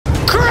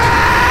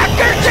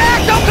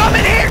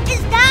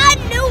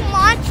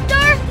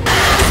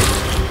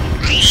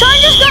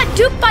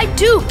dupe by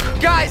dupe.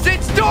 Guys,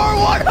 it's door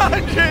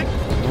 100.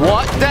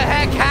 What the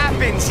heck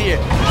happens here?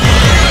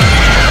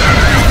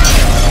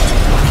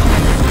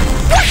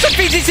 What's up,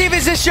 FGTeeV?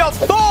 Is this your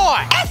boy,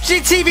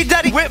 FGTeeV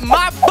Duddz, with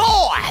my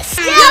boys?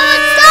 Yeah,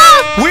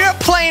 let's go. We're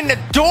playing the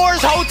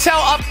Doors Hotel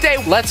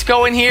update. Let's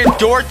go in here,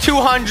 door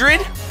 200.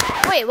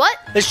 Wait, what?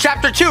 It's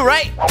chapter 2,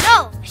 right?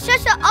 No, it's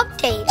just an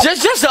update.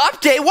 Just an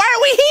update? Why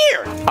are we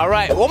here? All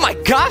right. Oh my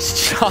gosh,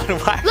 Shawn.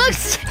 Why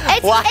it's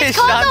is called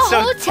Shawn the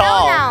so hotel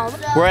tall? now.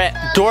 We're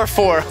at door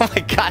 4. Oh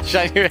my gosh,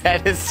 Shawn, your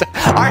head is so...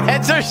 Our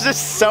heads are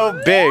just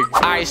so big.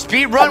 All right,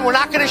 speed run. We're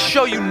not going to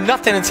show you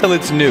nothing until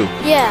it's new.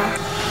 Yeah.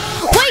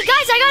 Wait,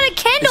 guys, I got a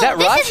candle. Is that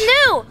this Rush? is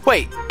new.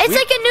 Wait. It's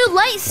like a new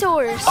light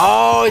source.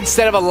 Oh,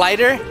 instead of a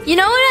lighter? You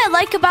know what I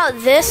like about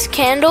this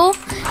candle?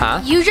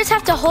 Huh? You just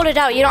have to hold it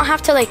out. You don't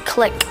have to, like,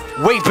 click.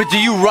 Wait, but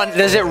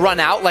does it run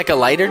out like a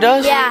lighter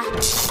does? Yeah.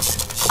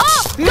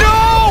 Oh!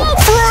 No!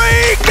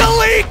 Freak a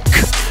leak!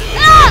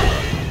 Ah!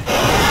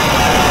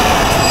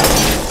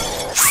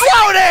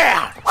 Slow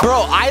down!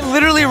 Bro, I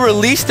literally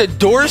released a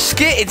door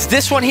skit. It's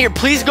this one here.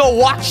 Please go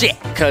watch it.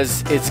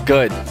 Because it's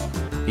good.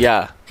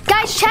 Yeah.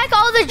 Guys, check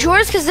all the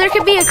drawers because there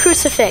could be a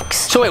crucifix.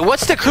 So wait,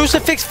 what's the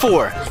crucifix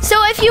for? So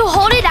if you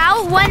hold it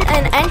out when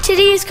an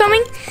entity is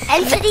coming...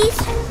 Entities?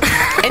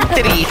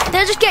 Entity.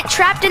 They'll just get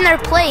trapped in their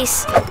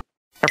place.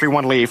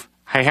 Everyone leave.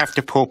 I have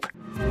to poop.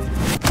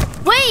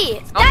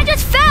 Wait, that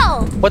just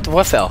fell. What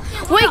fell?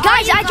 Wait,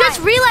 guys, I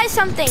just realized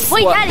something.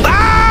 Wait, What? Daddy.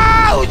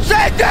 Ow!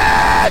 Said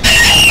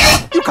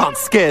that! You can't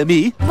scare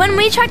me. When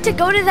we tried to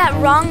go to that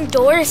wrong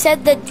door, it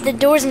said the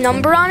door's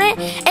number on it.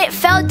 It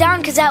fell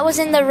down because that was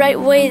in the right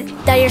way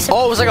that you're supposed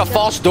to. Oh, it was like a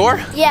false door?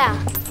 Yeah.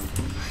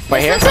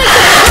 Right here? Looks like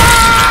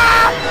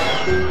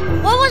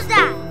what was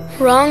that?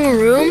 Wrong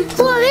room?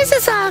 Well, this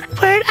is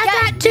awkward. I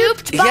got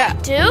duped by Yeah.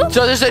 dupe?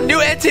 So there's a new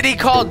entity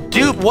called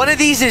Dupe. One of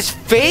these is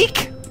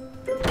fake?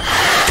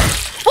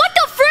 What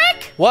the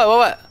frick?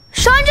 What?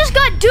 Shawn just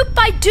got duped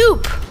by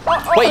dupe.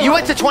 Wait, you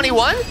went to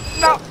 21?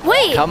 No.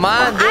 Wait. Come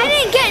on, dude. I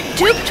didn't get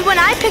duped when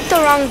I picked the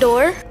wrong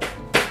door.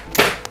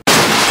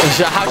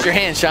 How's your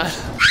hand, Shawn?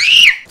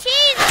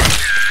 Cheese.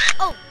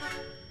 Oh.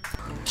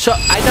 So,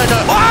 I don't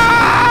know.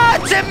 Ah,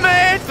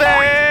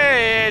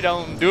 Timothy!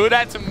 Don't do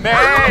that to me.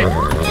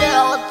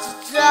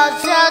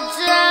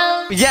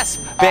 Yes,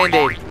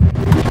 Band-Aid.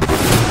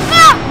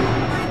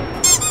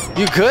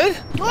 You good?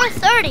 Door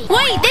 30.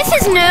 Wait, this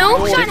is new.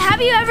 Shawn,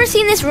 have you ever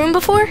seen this room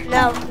before?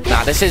 No.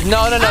 Nah, this is,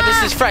 no,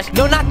 this is fresh.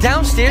 No, not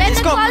downstairs. Get in Let's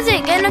the go.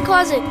 closet. Get in the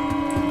closet.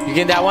 You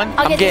getting that one?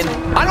 I'll I'm get getting. this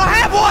one. I don't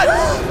have one!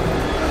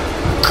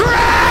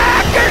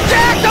 Cracker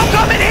Jack! Don't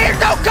come in here!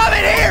 Don't come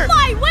in here!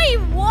 Why? Wait,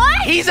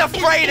 what? He's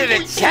afraid of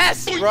the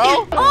chest,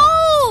 bro.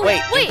 Oh!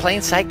 Wait, in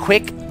plain sight,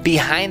 quick,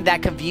 behind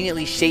that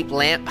conveniently shaped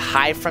lamp,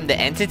 hide from the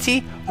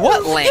entity?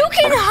 What lamp? You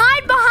can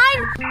hide behind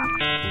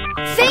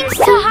things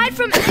to hide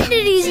from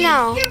entities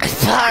now.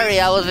 Sorry,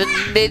 I was in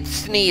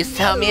mid-sneeze.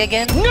 Tell me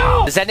again.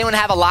 No! Does anyone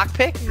have a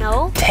lockpick?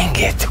 No. Dang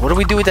it. What do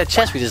we do with that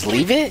chest? We just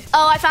leave it?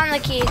 Oh, I found the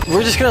key.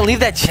 We're just gonna leave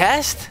that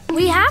chest?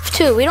 We have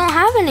to. We don't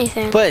have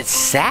anything. But it's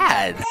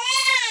sad.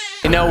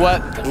 You know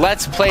what?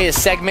 Let's play a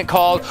segment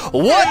called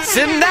What's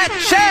in That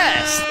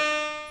Chest?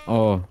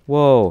 Oh,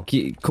 whoa.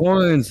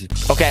 Coins.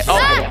 Okay. Oh,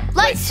 Ah,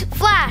 lights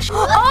flash.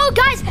 Oh,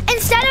 guys,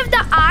 instead of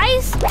the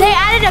eyes, they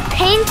added a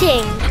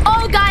painting.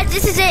 Oh, guys,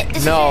 this is it. This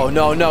is it.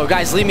 No.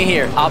 Guys, leave me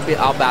here. I'll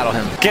battle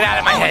him. Get out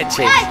of my head,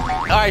 Chase.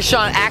 All right,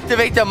 Shawn,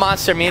 activate the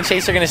monster. Me and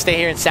Chase are gonna stay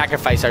here and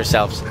sacrifice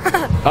ourselves.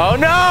 Oh,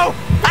 no!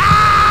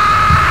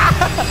 Ah!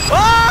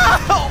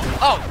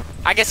 Oh,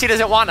 I guess he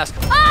doesn't want us.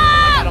 Ah!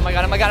 Oh my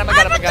god. I forgot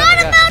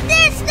about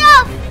this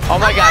stuff. Oh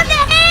my god. I want the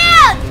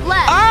hand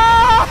left.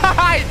 Oh,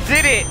 I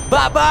did it.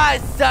 Bye-bye,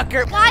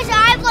 sucker. Guys,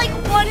 I have like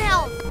 1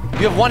 health.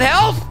 You have 1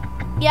 health?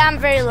 Yeah, I'm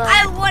very low. I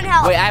have 1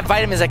 health. Wait, I have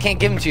vitamins. I can't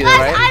give them to you, though,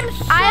 Guys, right? I'm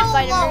so I have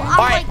vitamins. low. I'm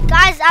All right. like,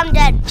 guys, I'm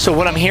dead. So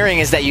what I'm hearing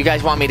is that you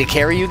guys want me to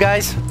carry you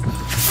guys?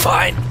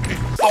 Fine.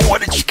 Oh,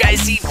 what did you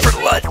guys eat for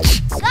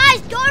lunch?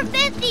 Guys, door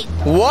 50.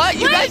 What?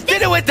 You guys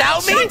did it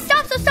without me? Shawn,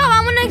 stop.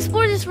 I want to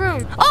explore this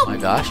room. Oh my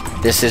gosh,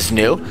 this is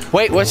new.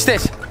 Wait, what's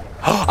this?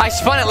 Oh, I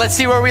spun it. Let's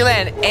see where we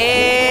land.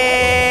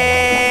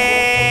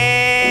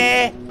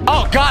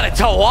 Oh God, it's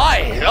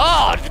Hawaii.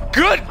 Oh,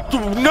 good.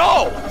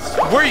 No,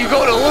 where you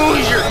go to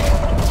lose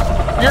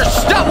your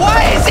stuff?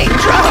 Why is he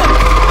drunk?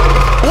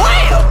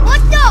 What?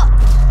 What the?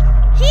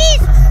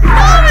 He's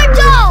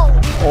Naruto.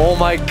 Oh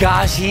my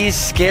gosh, he's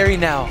scary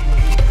now.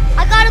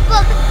 I got a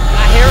book.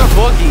 I hear a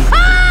boogie.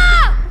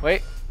 Ah!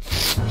 Wait.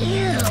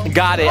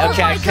 Got it. Oh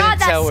Okay, my I couldn't God,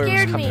 that tell where it was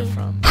scared coming me.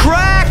 from.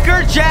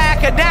 Cracker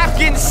Jack, a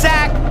napkin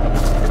sack.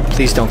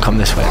 Please don't come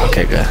this way.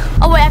 Okay, good.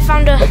 Oh wait, I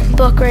found a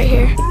book right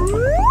here.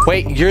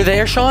 Wait, you're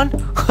there, Shawn?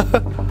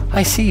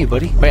 I see you,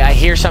 buddy. Wait, I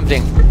hear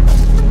something.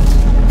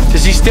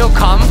 Does he still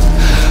come?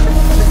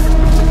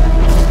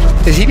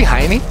 Is he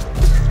behind me?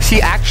 Is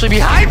he actually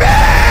behind me?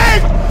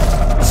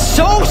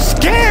 So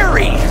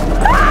scary.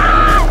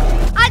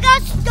 I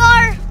got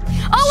star.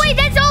 Oh wait,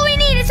 that's all we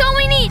need. It's all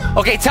we need.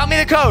 Okay, tell me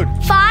the code.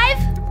 5,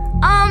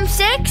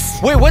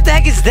 6. Wait, what the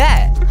heck is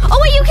that? Oh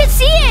wait, you can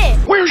see it.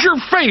 Where's your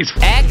face?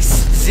 X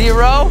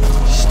 0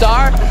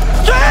 star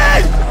 3.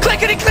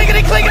 Clickety,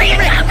 clickety, clickety.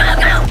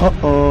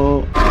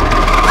 Uh-oh.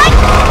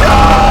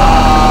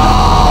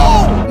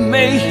 No!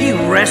 May he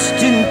rest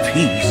in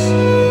peace.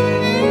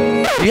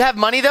 You have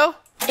money though?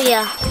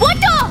 Yeah. What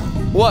the?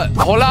 What?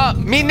 Hola.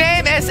 Mi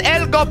name is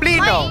El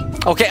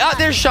Goblino. Okay. Oh,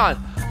 there's Shawn.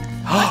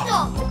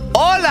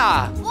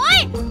 Hola.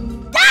 What?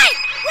 Dad!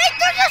 Wait,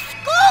 there's a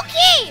school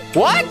key!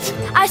 What?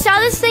 I saw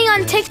this thing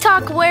on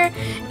TikTok where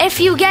if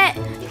you get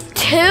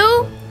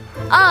 2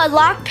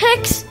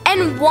 lockpicks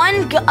and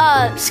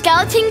 1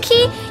 skeleton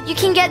key, you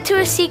can get to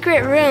a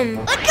secret room.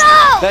 Let's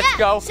go! Let's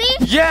go. See?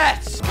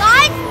 Yes.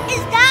 Guys,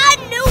 is that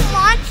a new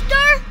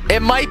monster?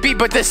 It might be,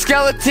 but the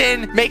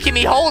skeleton making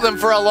me hold him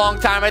for a long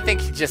time. I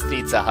think he just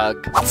needs a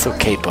hug. It's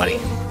okay, buddy.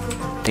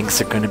 Things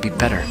are gonna be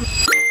better.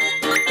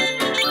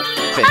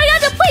 I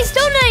got the place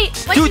donate!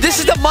 Dude, this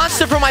is the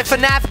monster from my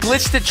FNAF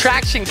glitched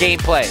attraction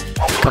gameplay.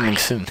 Coming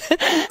soon.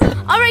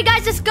 Alright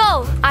guys, let's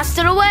go.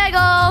 Hasta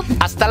luego.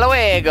 Hasta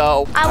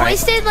luego. I All right.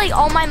 wasted like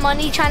all my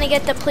money trying to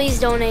get the please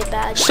donate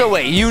badge. So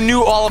wait, you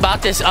knew all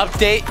about this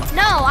update?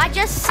 No, I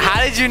just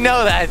How did you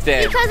know that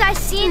then? because I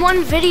seen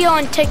one video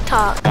on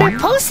TikTok. We're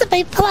supposed to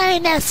be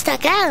playing this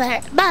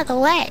together, by the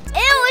way.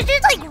 Ew, is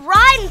this like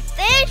rotten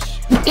fish?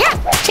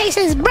 Yeah, Chase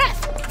his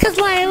breath. Because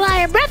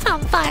liar, breath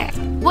on fire.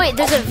 Wait,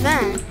 there's a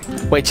vent.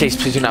 Wait, Chase,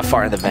 please do not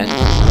fart in the vent.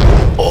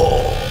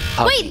 Oh.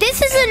 Wait,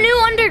 this is a new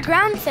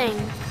underground thing.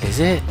 Is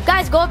it?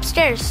 Guys, go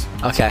upstairs.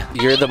 Okay,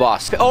 you're the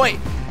boss. Oh wait,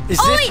 is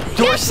Oh, this wait,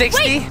 door yes,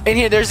 60? wait. In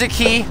here, there's a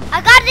key.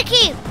 I got the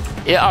key.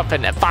 Yeah,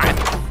 open it. Fine.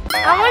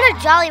 I want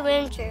a Jolly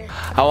Rancher.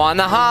 I want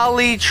the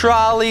Holly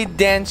Trolley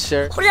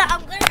Dancer. Hold on,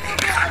 I'm gonna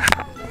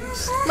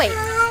go.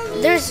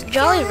 Wait, there's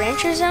Jolly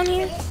Ranchers down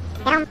here?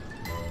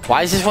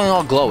 Why is this one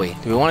all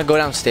glowy? Do we want to go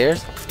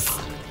downstairs?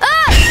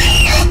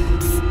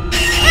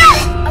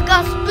 I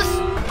got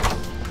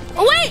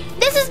oh, wait,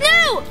 this is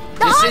new.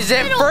 The This is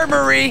hospital.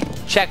 infirmary.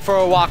 Check for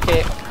a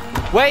walk-it.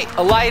 Wait,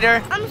 a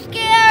lighter. I'm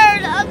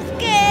scared. I'm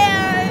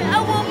scared.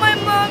 I want my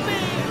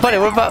mommy. Buddy,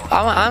 what about?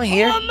 I'm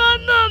here. I want my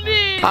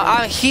mommy.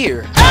 I'm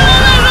here. I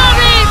want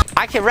my mommy.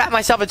 I can wrap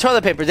myself in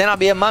toilet paper, then I'll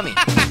be a mummy.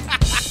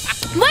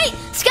 Wait,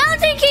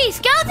 skeleton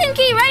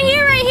key,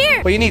 right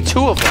here. Well, you need 2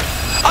 of them.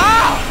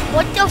 Ah!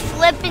 What the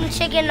flippin'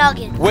 chicken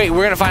nugget? Wait,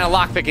 we're gonna find a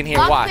lockpick in here.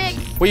 Watch.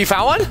 Lockpick. Well, you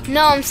found one?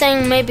 No, I'm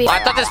saying maybe. I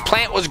thought this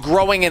plant was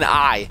growing an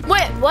eye.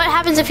 Wait, what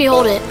happens if you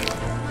hold it?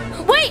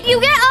 Wait, you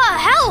get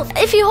health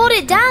if you hold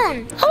it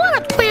down. I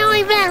want to play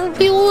on that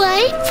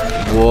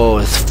light. Whoa,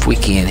 it's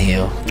freaky in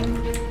here.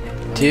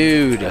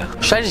 Dude,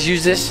 should I just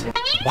use this?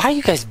 Why are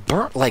you guys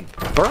burnt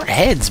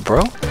heads,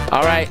 bro?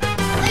 All right,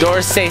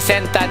 door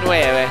 69.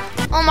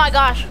 Oh my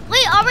gosh.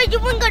 Wait, are we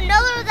doing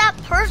another of that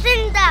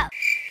person, that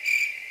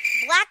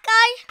black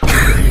guy?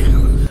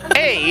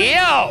 Hey,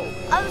 yo!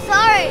 I'm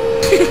sorry.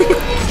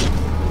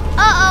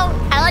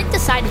 Uh-oh. I like the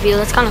side view.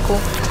 That's kind of cool.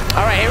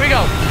 All right, here we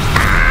go.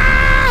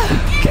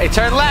 Okay,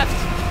 turn left.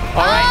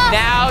 All right,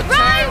 now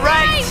turn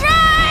right.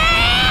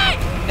 Right.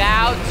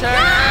 Now turn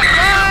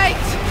right.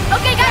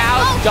 Okay, guys,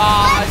 Now go.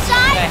 dodge Left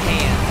side. the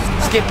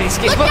hand. Skippy,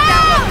 skip. Look Look down,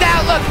 down. look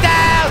down, look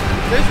down.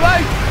 This way.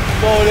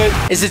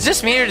 Is it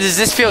just me or does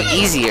this feel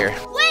easier?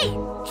 Wait,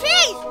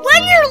 Chase,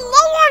 when you're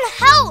low on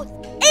health,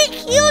 it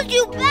heals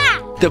you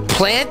back. The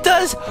plant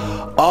does?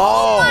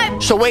 Oh.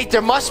 So wait,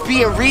 there must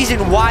be a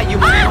reason why you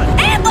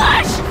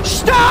Ambush!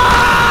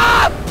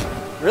 Stop!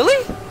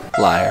 Really?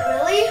 Liar.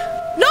 Really?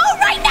 No,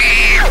 right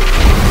now!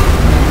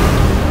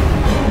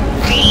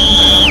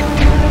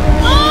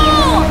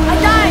 Oh, I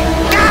died.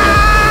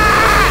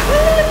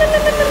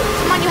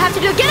 Come on, you have to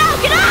do it. Get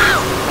out, get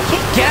out!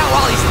 Get out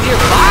while he's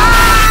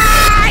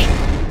nearby.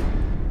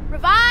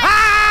 Revive.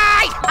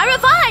 Hi! I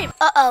revived.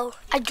 Uh-oh,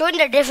 I joined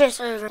a different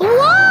server.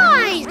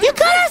 Why? You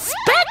could have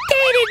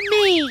spectated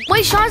me.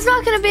 Wait, Shawn's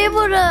not gonna be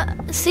able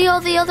to see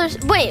all the others.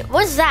 Wait,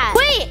 what's that?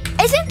 Wait,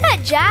 isn't that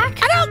Jack?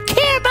 I don't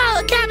care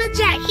about Captain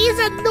Jack. He's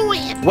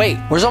annoying. Wait,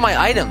 where's all my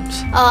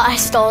items? Oh, I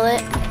stole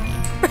it.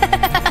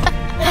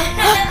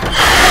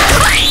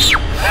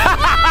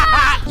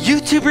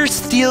 YouTuber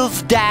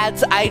steals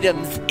dad's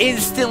items,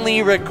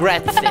 instantly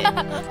regrets it.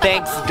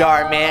 Thanks,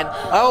 Darman.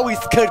 I always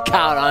could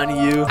count on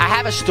you. I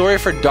have a story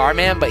for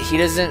Darman, but he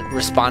doesn't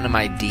respond to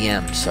my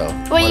DM, so.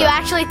 Wait, you whatever.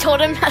 actually told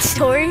him that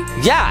story?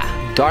 Yeah,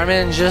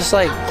 Darman just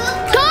like.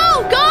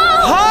 Go, go!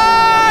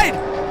 Hide!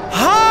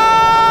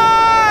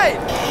 Hide!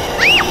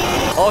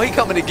 Oh, he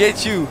coming to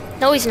get you.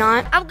 No, he's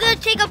not. I'm gonna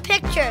take a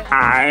picture.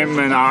 I'm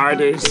an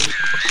artist.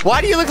 Why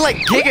do you look like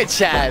Giga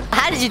Chad?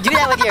 How did you do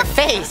that with your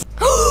face?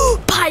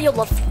 Pile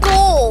of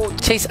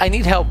gold. Chase, I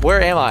need help.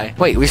 Where am I?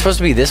 Wait, we supposed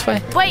to be this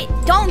way? Wait,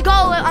 don't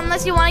go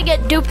unless you want to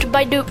get duped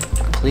by dupe.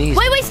 Please.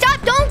 Wait,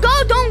 stop. Don't go,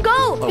 don't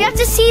go. We have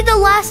to see the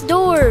last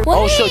door.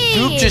 Oh, so Wait.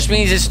 dupe just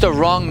means it's the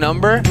wrong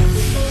number?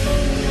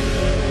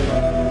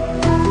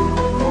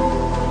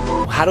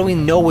 How do we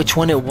know which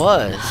one it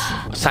was?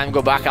 It's time to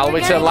go back all the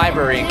way to the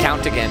library and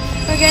count again.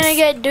 We're gonna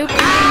get duped.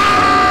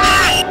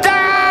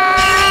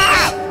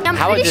 I'm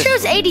How pretty would sure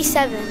this- it's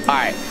 87. All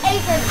right.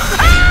 87.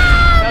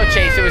 No,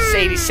 Chase, it was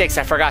 86.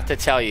 I forgot to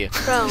tell you.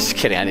 Bro. Just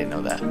kidding. I didn't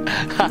know that.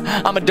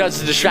 I'm a Duddz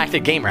the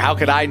Distracted Gamer. How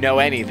could I know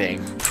anything?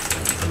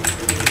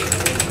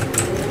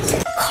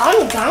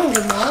 Calm down,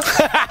 your mom.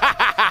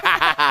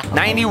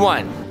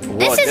 91.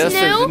 This is This new.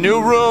 is the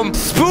new room.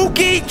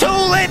 Spooky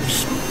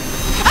tulips.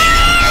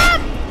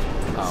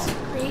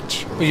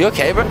 Reach. Are you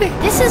okay, buddy?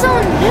 This is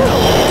all new.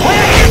 Wait,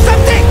 I hear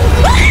something!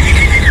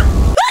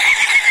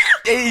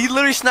 He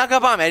literally snuck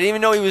up on me. I didn't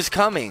even know he was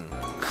coming.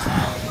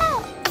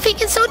 I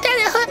think it's so dead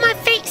it hurt my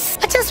face.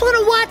 I just want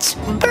to watch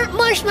burnt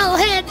marshmallow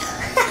head.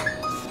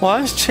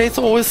 Why is Chase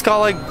always got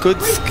like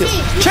good skill?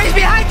 Chase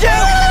behind you!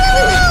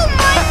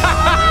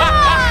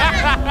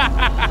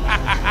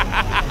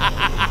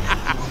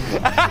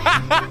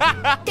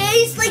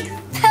 Days like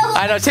hell.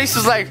 I know, Chase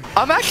was like,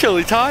 I'm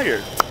actually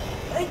tired.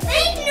 Big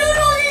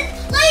Noodle is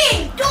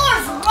playing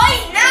doors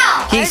right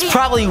now. He's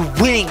probably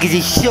winning because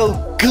he's so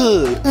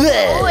good.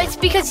 Oh, it's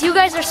because you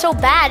guys are so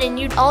bad and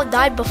you all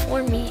died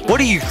before me. What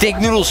do you think,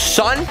 Noodle's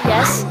son?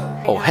 Yes.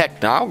 Oh,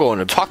 heck, now I'm going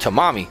to talk to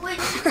mommy. All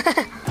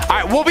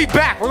right, we'll be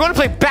back. We're going to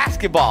play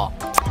basketball.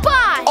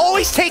 Bye.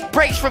 Always take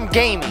breaks from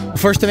gaming.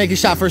 First to make a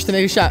shot. First to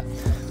make a shot.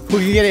 Who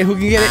can get it? Who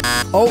can get it?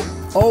 Oh.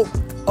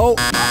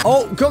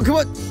 Go, come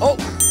on. Oh.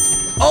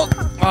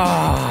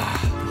 Ah.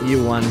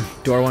 You won.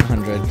 Door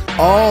 100.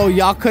 Oh,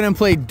 y'all couldn't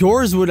play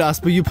doors with us,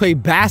 but you play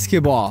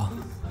basketball.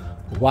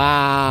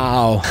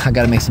 Wow. I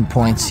gotta make some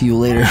points. See you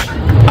later.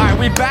 All right,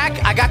 we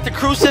back. I got the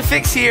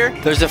crucifix here.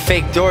 There's a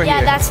fake door Yeah,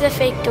 here. that's the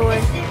fake door.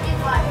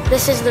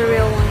 This is the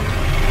real one.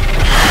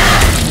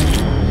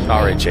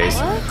 All right, Chase.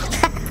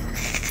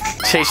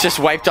 Chase just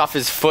wiped off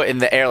his foot in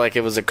the air like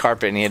it was a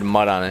carpet and he had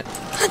mud on it.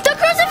 The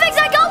crucifix,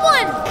 I got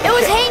one. It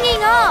was hanging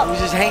It up. was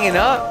just hanging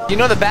up. You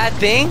know the bad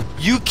thing?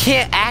 You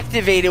can't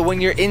activate it when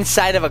you're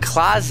inside of a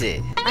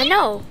closet. I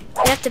know.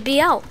 You have to be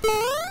out.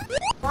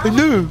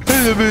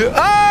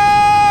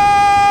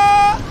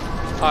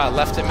 Oh, I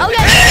left him. Okay.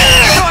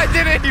 No, I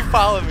didn't. He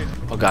followed me.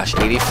 Oh gosh,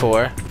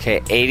 84.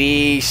 Okay,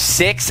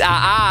 86. We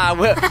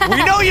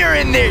know you're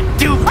in there,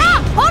 dude.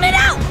 Ah, hold it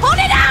out. Hold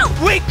it out.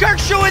 We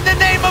curse you in the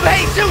name of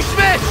Jesus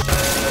Smith.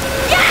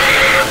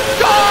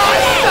 Yeah.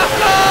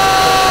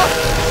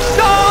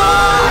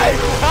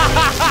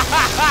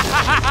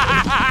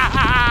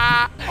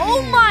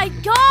 Oh my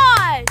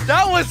God.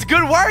 That was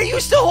good. Why are you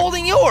still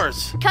holding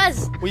yours?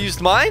 Cause. We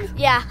used mine?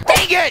 Yeah.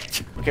 Dang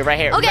it! Okay, right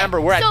here. Okay,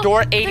 Remember, we're at so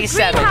door the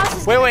 87.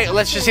 greenhouse is Wait.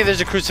 Let's just see if there's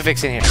a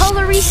crucifix in here.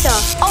 Colorista.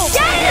 Oh,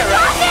 yeah,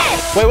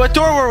 lock Wait, what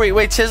door were we?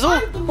 Wait,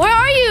 Tizzle? it. Where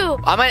are you?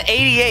 I'm at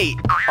 88.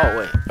 Oh,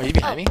 wait. Are you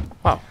behind me?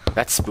 Wow.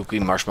 That's spooky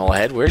marshmallow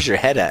head. Where's your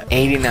head at?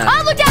 89.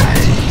 Oh, look out.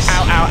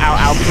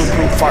 Ow.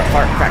 Poop, fart,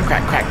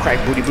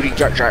 crack. Booty,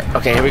 jar.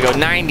 Okay, here we go.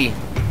 90.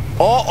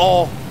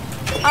 All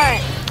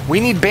right. We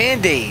need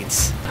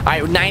band-aids. All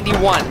right,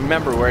 91.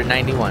 Remember, we're at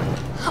 91.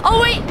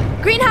 Oh, wait.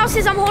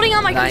 Greenhouses, I'm holding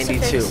on my 92.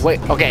 crucifix.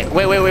 Wait, okay.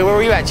 Wait. Where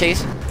were you at,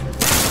 Chase? Where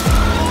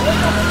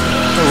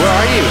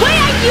are you? Wait,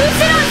 I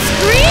used it on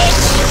Screech?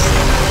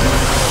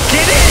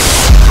 Get in!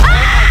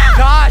 Ah!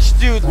 Gosh,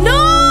 dude.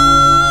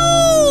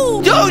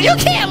 No! Dude, you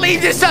can't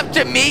leave this up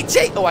to me.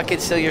 Oh, I can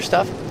steal your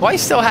stuff? Why are you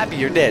still happy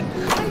you're dead?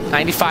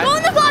 95. Go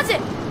in the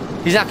closet.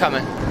 He's not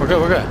coming. We're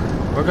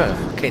good.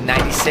 Okay,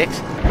 96.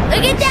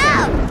 Look it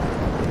down.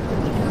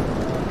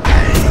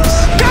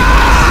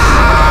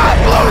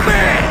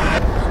 Bloomin'!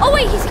 Oh,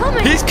 wait, he's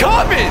coming. He's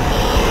coming!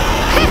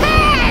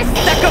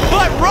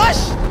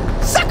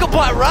 Sucker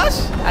butt rush?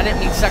 I didn't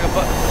mean sucker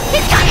butt.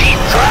 He's coming.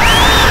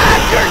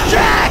 Cracker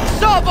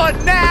jacks of a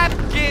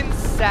napkin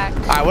sack.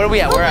 All right, what are we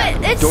at? Oh, We're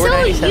at but it's door so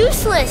 97.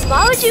 useless.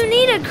 Why would you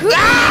need a group?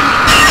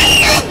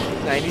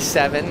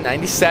 97.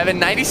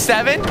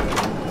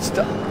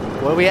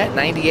 What are we at?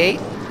 98?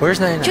 Where's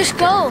 99? Just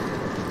go.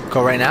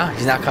 Go right now?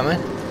 He's not coming?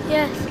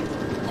 Yes.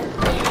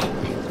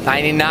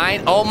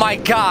 99. Oh my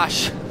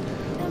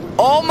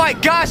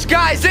gosh,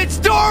 guys, it's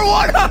door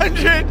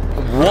 100.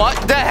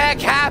 What the heck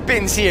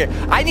happens here?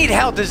 I need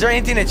help. Is there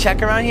anything to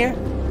check around here?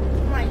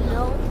 I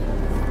know.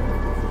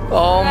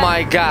 Oh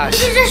my gosh.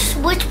 This is a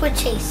switch with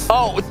Chase.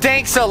 Oh,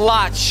 thanks a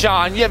lot,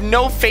 Shawn. You have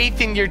no faith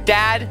in your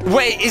dad?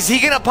 Wait, is he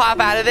gonna pop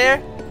out of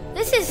there?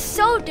 This is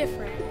so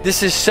different.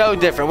 This is so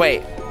different.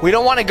 Wait, we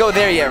don't want to go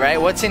there yet,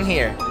 right? What's in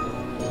here?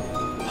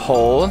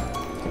 Hold.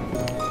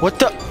 What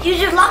the?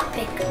 Use your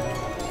lockpick.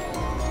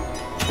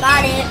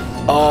 Got it.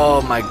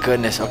 Oh my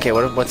goodness. Okay,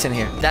 what's in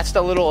here? That's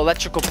the little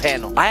electrical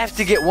panel. I have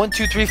to get 1,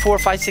 2, 3, 4,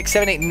 5, 6,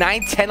 7, 8,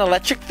 9, 10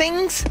 electric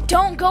things?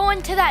 Don't go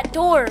into that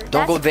door.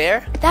 Don't go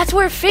there? That's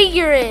where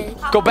figure is.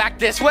 Go back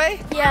this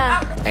way?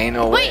 Yeah. Ain't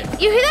no way.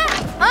 Wait, you hear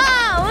that?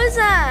 Ah, what is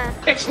that?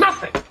 It's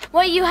nothing.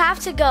 Wait, you have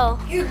to go.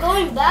 You're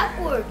going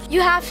backwards.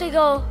 You have to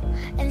go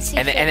and see.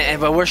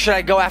 But where should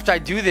I go after I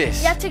do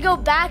this? You have to go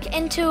back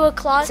into a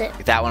closet.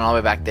 That one all the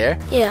way back there?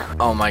 Yeah.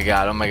 Oh my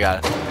god.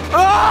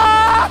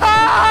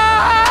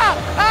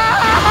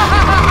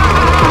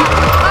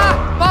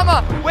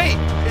 Mama, wait,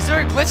 is there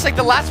a glitch like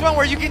the last one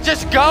where you can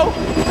just go?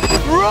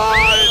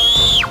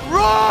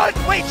 Run!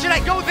 Wait, should I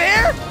go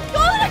there?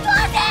 Go in the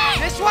closet!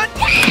 This one?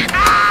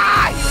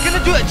 He's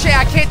gonna do it. Jay,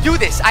 I can't do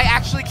this. I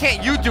actually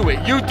can't. You do it.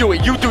 You do.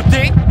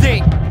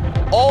 Ding.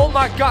 Oh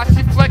my gosh,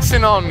 he's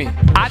flexing on me.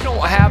 I don't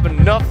have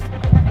enough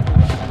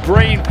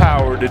brain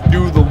power to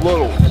do the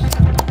little.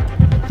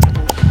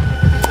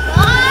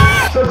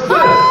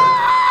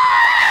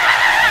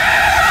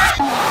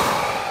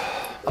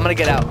 I'm gonna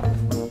get out.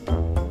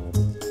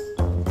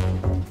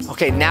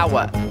 Okay, now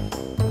what?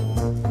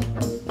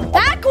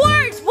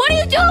 Backwards! What are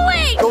you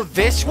doing? Go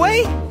this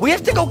way? We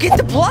have to go get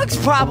the plugs,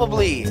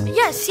 probably.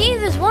 Yeah, see,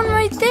 there's one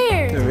right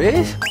there. There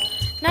is?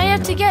 Now you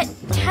have to get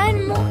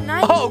 10 more.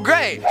 9. Oh,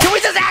 great. Can we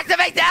just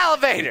activate the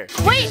elevator?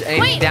 Wait, Anything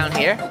wait. down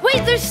here?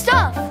 Wait, there's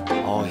stuff.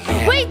 Oh,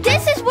 yeah. Wait,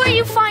 this is where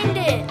you find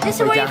it. This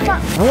is where you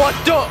find. What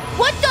the?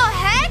 What the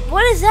heck?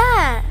 What is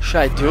that? Should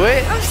I do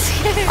it? I'm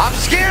scared. I'm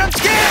scared. I'm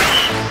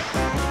scared.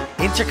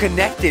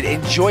 Interconnected.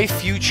 Enjoy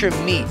future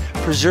me.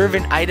 Preserve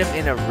an item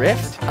in a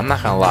rift. I'm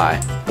not gonna lie.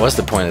 What's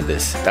the point of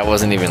this? That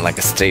wasn't even like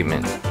a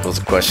statement. It was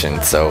a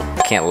question, so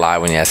you can't lie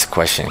when you ask a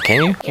question.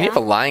 Can you? Can you have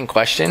a lying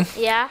question?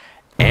 Yeah.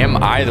 Am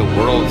I the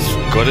world's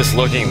goodest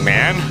looking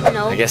man?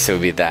 No. I guess it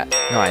would be that.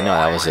 No, I know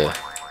that was it.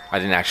 I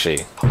didn't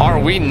actually. Are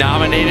we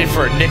nominated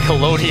for a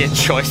Nickelodeon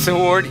Choice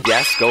Award?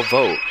 Yes, go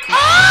vote.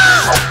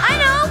 Oh! I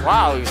know.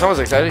 Wow, someone's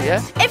excited,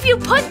 yes? If you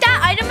put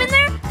that item in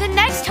there, the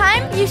next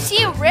time you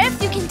see a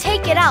rift, you can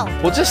take it out.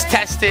 We'll just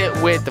test it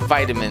with the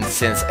vitamins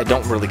since I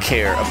don't really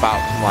care about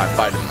my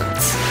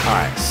vitamins. All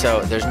right,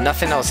 so there's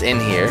nothing else in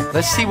here.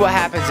 Let's see what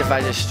happens if I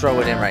just throw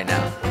it in right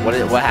now.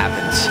 What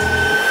happens?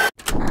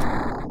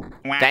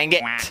 Dang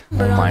it.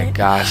 Oh my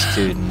gosh,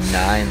 dude.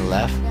 9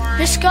 left.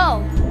 Just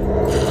go.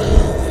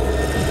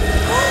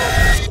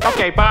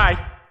 Okay, bye.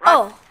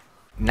 Oh,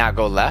 Now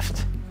go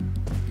left.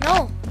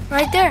 no.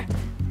 Right there.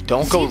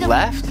 Don't go See the-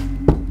 left.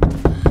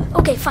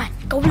 Okay, fine.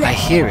 Go left. I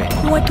hear it.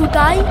 You want to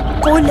die?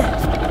 Go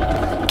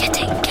left.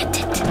 Get it, get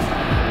it.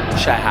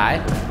 Should I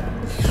hide?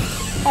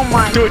 Oh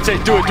my. Do it, Jay,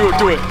 do it, do it,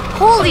 do it.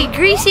 Holy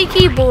greasy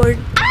keyboard.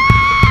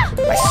 Ah!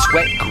 I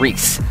sweat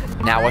grease.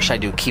 Now what should I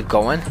do? Keep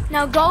going?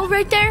 Now go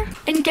right there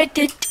and get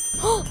it.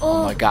 Oh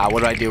Oh, my god,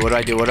 what do I do? What do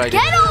I do? What do I do?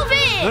 get over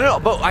it. No,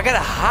 but I gotta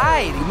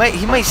hide.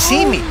 He might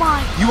see me.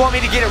 my. You want me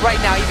to get it right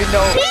now even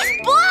though...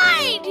 He's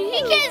blind.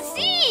 He can't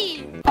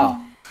see. Oh.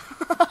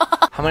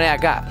 How many I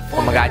got?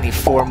 Oh my god, I need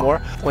 4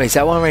 more. Wait, is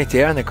that one right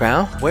there on the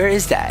ground? Where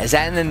is that? Is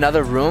that in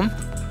another room?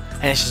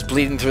 And it's just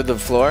bleeding through the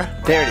floor?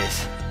 There it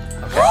is.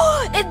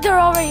 They're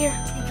all right here.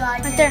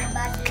 Right there.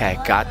 Okay,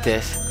 got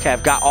this. Okay,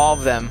 I've got all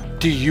of them.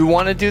 Do you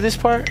want to do this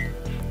part?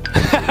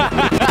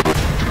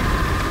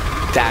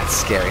 That's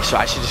scary. So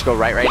I should just go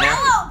right now?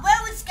 Sure.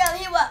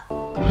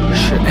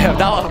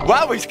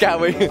 Why we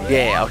scary?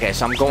 Yeah, okay,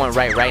 so I'm going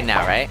right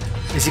now, right?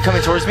 Is he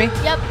coming towards me?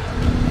 Yep.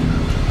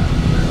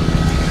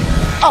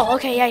 Oh,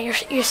 okay, yeah,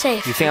 you're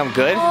safe. You think I'm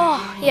good?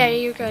 Oh, yeah,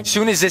 you're good. As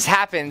soon as this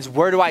happens,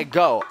 where do I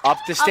go? Up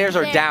the stairs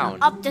Up or there. down?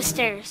 Up the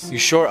stairs. You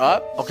sure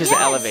up? Oh, because the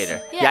Yes.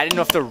 elevator. Yeah. Yeah, I didn't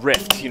know if the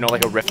rift, you know,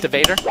 like a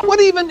rift-evator. What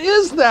even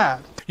is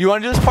that? You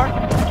want to do this part?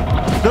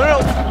 No.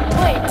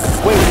 Wait.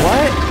 Wait,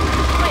 what?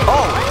 Wait.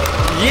 Oh,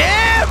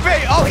 yeah,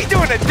 baby. Oh, he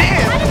doing a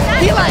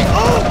dance. He like,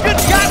 oh, good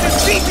God,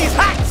 this beat these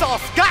hot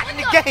sauce got in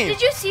the game.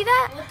 Did you see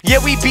that?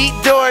 Yeah, we beat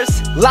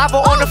doors. Lava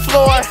on the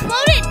floor. It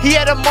exploded. He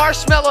had a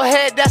marshmallow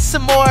head. That's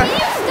some more.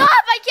 Stop!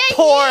 I can't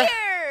Pour. hear.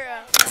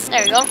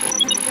 There you go.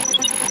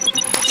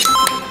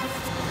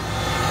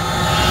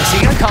 Is he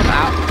gonna come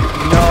out?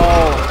 No.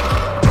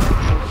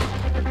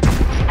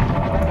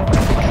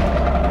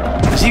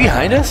 Is he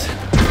behind us?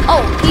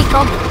 Oh, he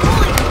come.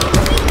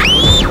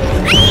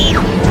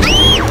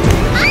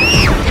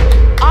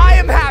 I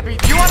am happy.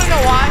 Do you want to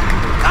know why?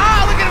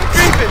 Ah, look at him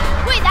creeping.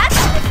 Wait,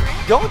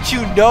 that's. Don't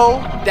you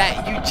know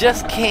that you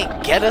just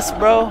can't get us,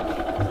 bro?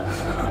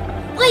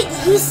 Wait,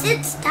 he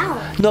sits down.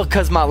 No,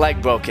 because my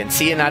leg broken.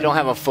 See, and I don't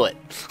have a foot.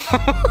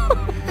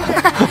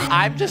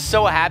 I'm just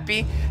so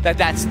happy that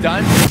that's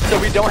done, so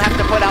we don't have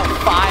to put out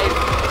 5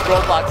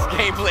 Roblox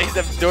gameplays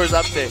of doors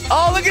up there.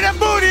 Oh, look at that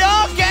booty.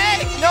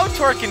 Okay. No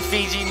twerking,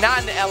 Fiji. Not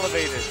in the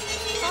elevator.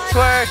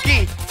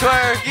 Twerky,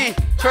 twerky,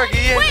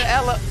 twerky in the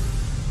elevator.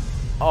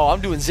 Oh,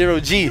 I'm doing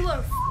 0G.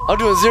 I'm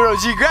doing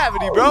 0G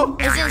gravity, bro.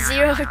 Isn't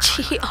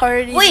 0G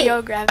already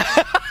 0 gravity?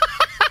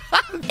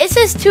 It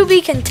says to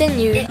be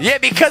continued. Yeah,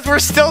 because we're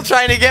still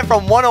trying to get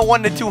from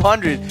 101 to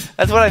 200.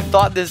 That's what I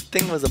thought this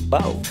thing was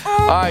about.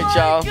 All right,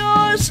 y'all.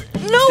 Gosh,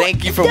 no.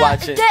 Thank you for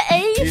watching. The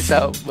Ace. Peace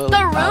out.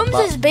 The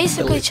rooms is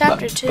basically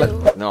chapter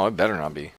 2. No, it better not be.